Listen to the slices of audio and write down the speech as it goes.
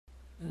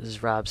This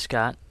is Rob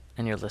Scott,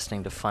 and you're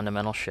listening to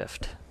Fundamental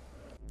Shift.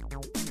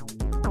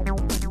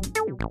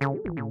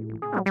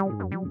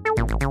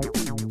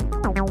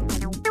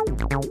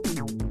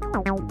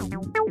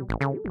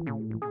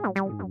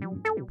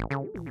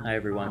 Hi,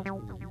 everyone.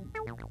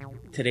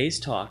 Today's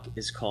talk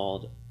is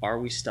called Are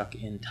We Stuck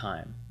in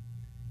Time?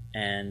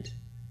 And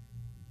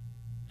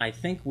I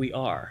think we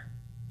are.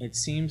 It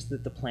seems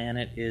that the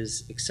planet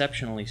is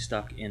exceptionally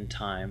stuck in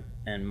time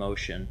and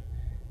motion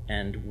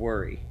and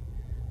worry.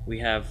 We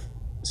have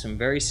some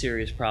very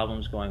serious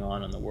problems going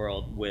on in the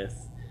world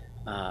with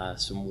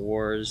some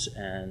wars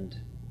and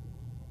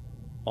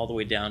all the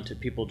way down to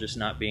people just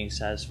not being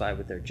satisfied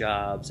with their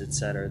jobs, et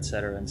cetera,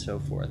 and so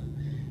forth.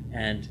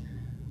 And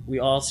we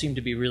all seem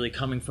to be really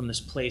coming from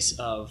this place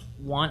of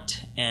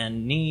want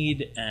and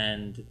need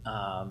and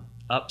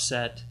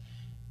upset.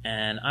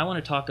 And I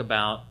want to talk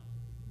about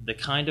the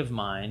kind of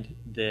mind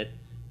that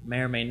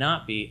may or may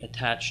not be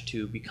attached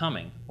to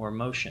becoming or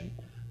motion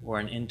or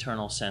an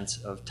internal sense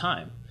of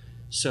time.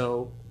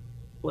 So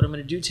what I'm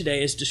going to do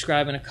today is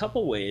describe in a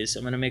couple ways.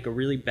 I'm going to make a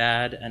really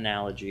bad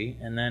analogy,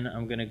 and then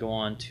I'm going to go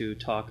on to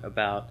talk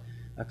about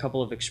a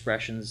couple of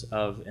expressions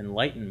of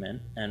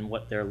enlightenment and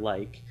what they're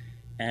like.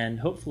 And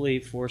hopefully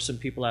for some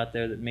people out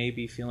there that may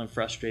be feeling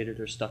frustrated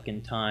or stuck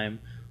in time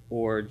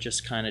or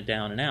just kind of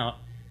down and out,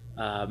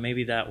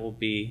 maybe that will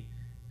be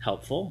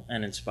helpful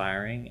and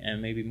inspiring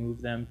and maybe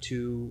move them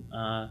to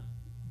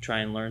try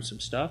and learn some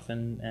stuff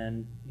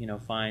and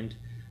find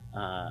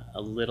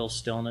a little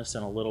stillness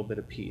and a little bit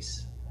of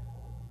peace.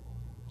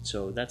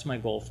 So that's my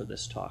goal for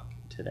this talk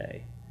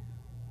today.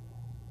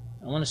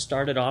 I want to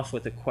start it off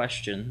with a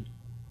question.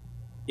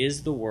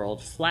 Is the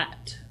world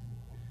flat?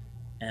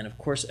 And of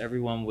course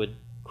everyone would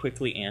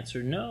quickly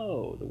answer,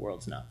 no, the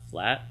world's not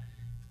flat.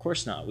 Of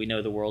course not. We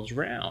know the world's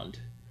round.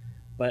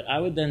 But I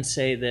would then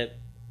say that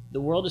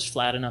the world is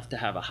flat enough to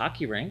have a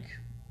hockey rink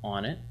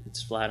on it.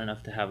 It's flat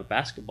enough to have a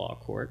basketball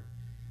court.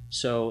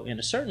 So in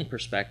a certain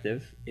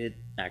perspective, it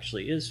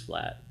actually is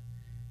flat.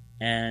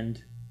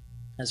 And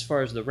as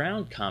far as the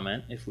round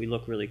comment, if we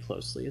look really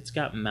closely, it's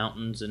got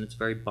mountains and it's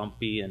very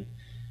bumpy. And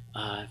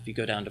if you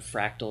go down to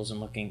fractals and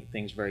looking at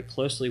things very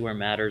closely where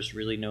matters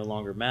really no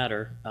longer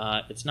matter,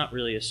 it's not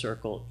really a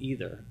circle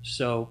either.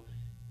 So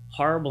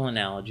horrible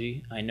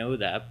analogy, I know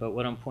that, but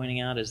what I'm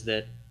pointing out is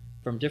that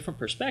from different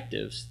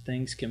perspectives,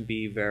 things can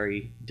be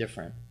very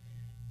different.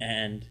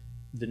 And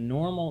the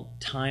normal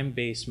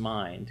time-based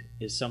mind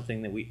is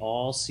something that we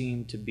all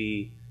seem to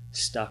be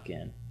stuck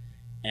in.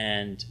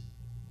 And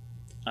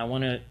I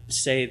want to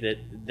say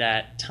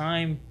that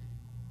time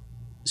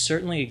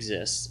certainly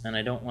exists, and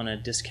I don't want to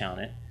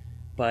discount it,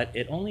 but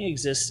it only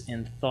exists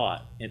in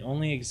thought. It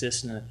only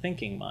exists in a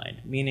thinking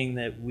mind, meaning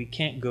that we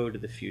can't go to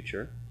the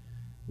future.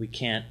 We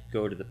can't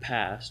go to the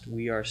past.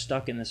 We are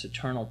stuck in this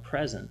eternal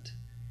present.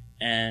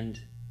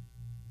 And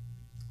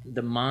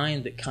the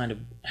mind that kind of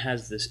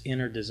has this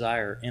inner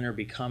desire, inner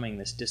becoming,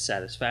 this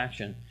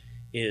dissatisfaction,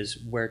 is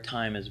where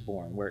time is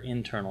born, where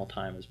internal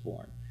time is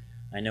born.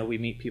 I know we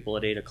meet people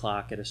at 8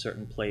 o'clock at a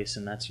certain place,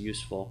 and that's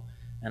useful.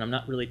 And I'm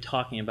not really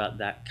talking about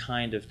that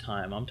kind of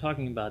time. I'm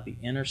talking about the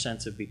inner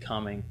sense of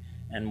becoming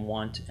and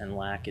want and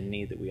lack and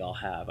need that we all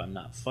have. I'm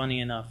not funny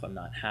enough. I'm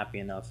not happy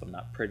enough. I'm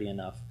not pretty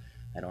enough.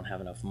 I don't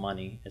have enough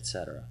money,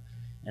 etc.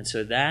 And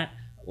so that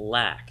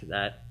lack,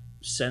 that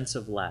sense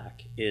of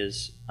lack,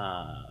 is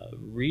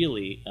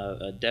really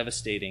a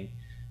devastating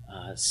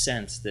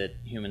sense that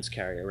humans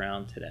carry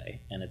around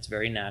today. And it's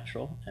very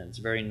natural and it's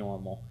very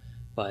normal,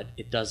 but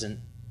it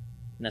doesn't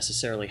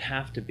necessarily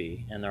have to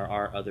be, and there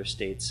are other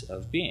states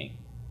of being,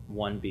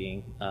 one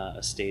being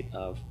a state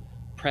of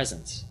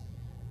presence.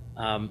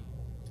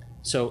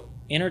 So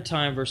inner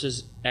time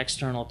versus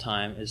external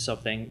time is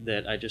something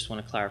that I just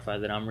want to clarify,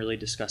 that I'm really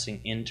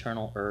discussing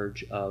internal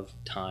urge of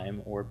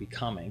time or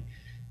becoming.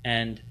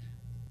 And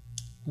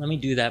let me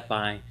do that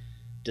by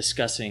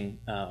discussing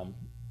a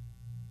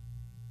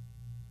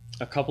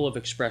couple of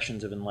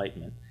expressions of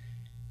enlightenment.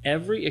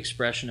 Every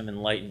expression of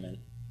enlightenment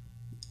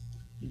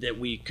that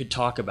we could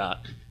talk about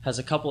has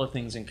a couple of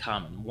things in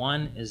common.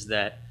 One is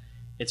that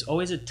it's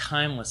always a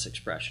timeless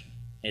expression.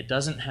 It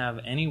doesn't have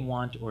any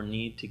want or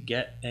need to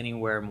get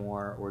anywhere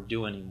more or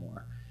do any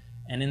more.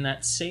 And in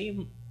that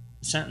same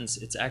sentence,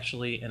 it's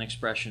actually an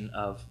expression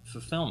of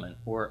fulfillment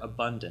or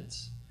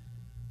abundance.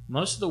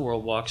 Most of the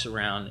world walks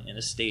around in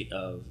a state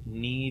of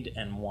need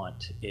and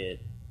want. It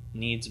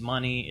needs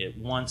money, it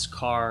wants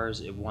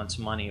cars, it wants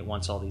money, it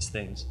wants all these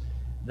things.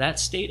 That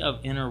state of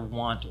inner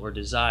want or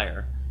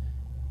desire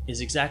is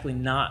exactly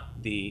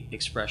not the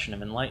expression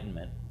of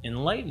enlightenment.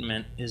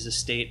 Enlightenment is a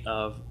state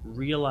of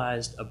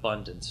realized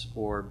abundance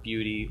or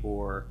beauty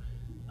or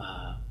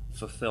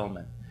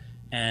fulfillment.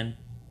 And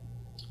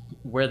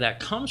where that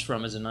comes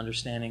from is an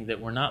understanding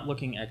that we're not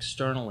looking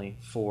externally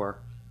for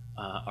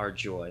our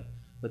joy,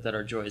 but that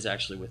our joy is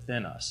actually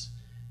within us.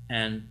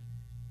 And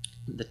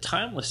the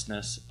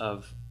timelessness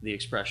of the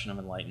expression of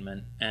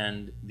enlightenment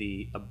and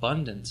the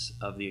abundance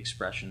of the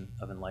expression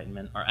of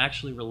enlightenment are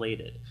actually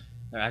related.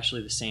 They're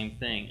actually the same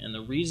thing. And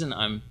the reason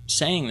I'm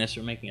saying this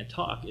or making a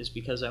talk is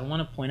because I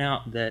want to point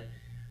out that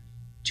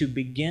to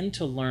begin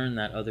to learn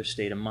that other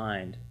state of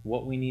mind,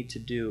 what we need to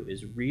do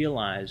is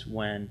realize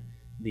when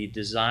the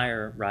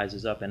desire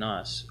rises up in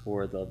us,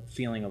 or the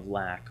feeling of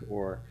lack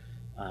or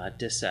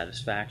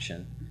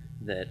dissatisfaction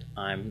that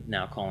I'm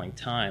now calling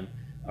time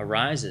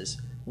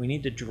arises. We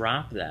need to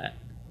drop that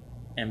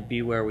and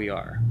be where we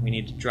are. We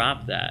need to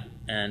drop that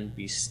and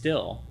be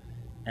still.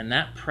 And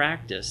that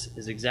practice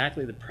is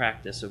exactly the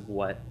practice of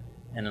what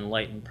an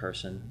enlightened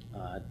person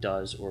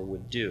does or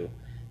would do.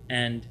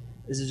 And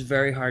this is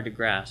very hard to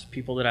grasp.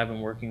 People that I've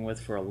been working with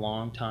for a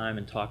long time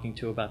and talking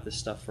to about this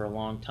stuff for a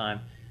long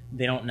time,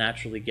 they don't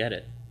naturally get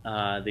it.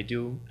 They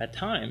do at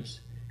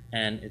times,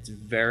 and it's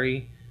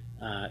very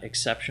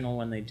exceptional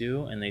when they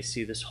do, and they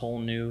see this whole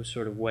new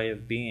sort of way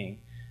of being.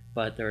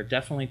 But there are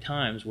definitely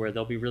times where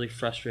they'll be really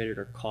frustrated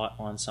or caught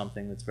on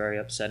something that's very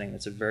upsetting,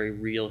 that's a very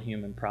real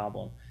human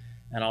problem.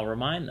 And I'll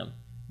remind them,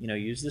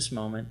 use this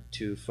moment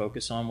to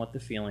focus on what the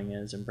feeling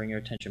is and bring your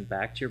attention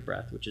back to your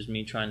breath, which is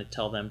me trying to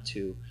tell them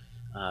to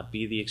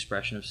be the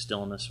expression of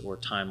stillness or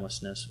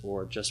timelessness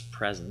or just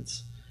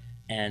presence.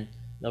 And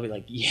they'll be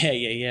like,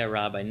 yeah,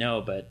 Rob, I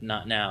know, but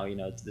not now,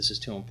 this is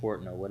too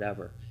important or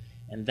whatever.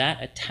 And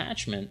that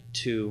attachment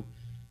to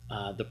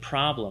the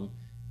problem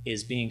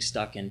is being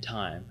stuck in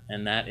time.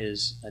 And that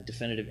is a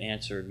definitive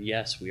answer of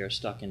yes, we are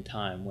stuck in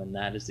time when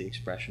that is the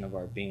expression of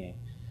our being.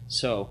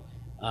 So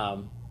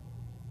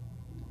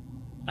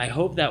I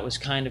hope that was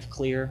kind of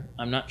clear.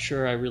 I'm not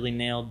sure I really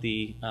nailed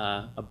the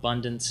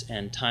abundance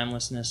and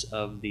timelessness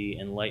of the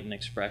enlightened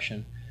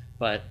expression,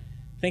 but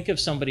think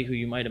of somebody who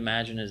you might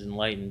imagine as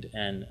enlightened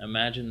and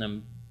imagine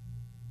them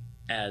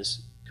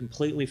as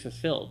completely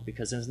fulfilled,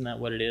 because isn't that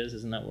what it is?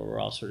 Isn't that what we're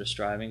all sort of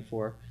striving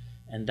for?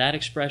 And that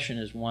expression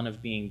is one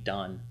of being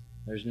done.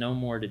 There's no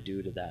more to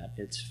do to that.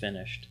 It's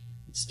finished.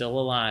 It's still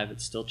alive.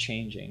 It's still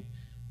changing,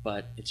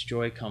 but its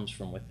joy comes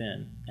from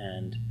within.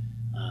 And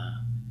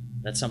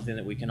that's something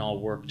that we can all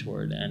work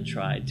toward and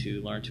try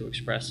to learn to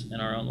express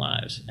in our own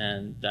lives.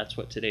 And that's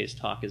what today's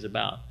talk is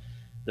about.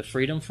 The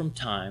freedom from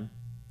time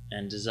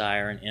and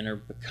desire and inner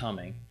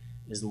becoming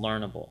is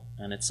learnable,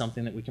 and it's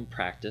something that we can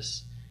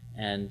practice,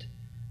 and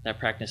that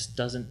practice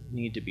doesn't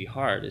need to be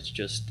hard. It's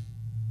just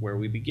where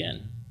we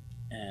begin.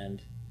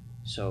 And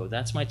so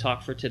that's my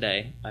talk for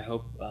today. I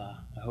hope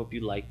you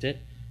liked it,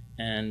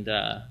 and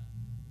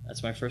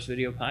that's my first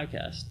video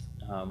podcast.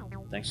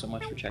 Thanks so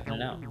much for checking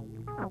it out.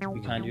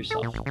 Be kind to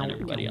yourself and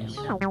everybody else.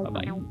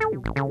 Bye-bye.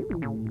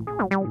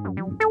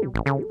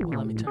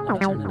 Let me turn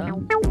it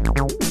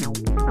up.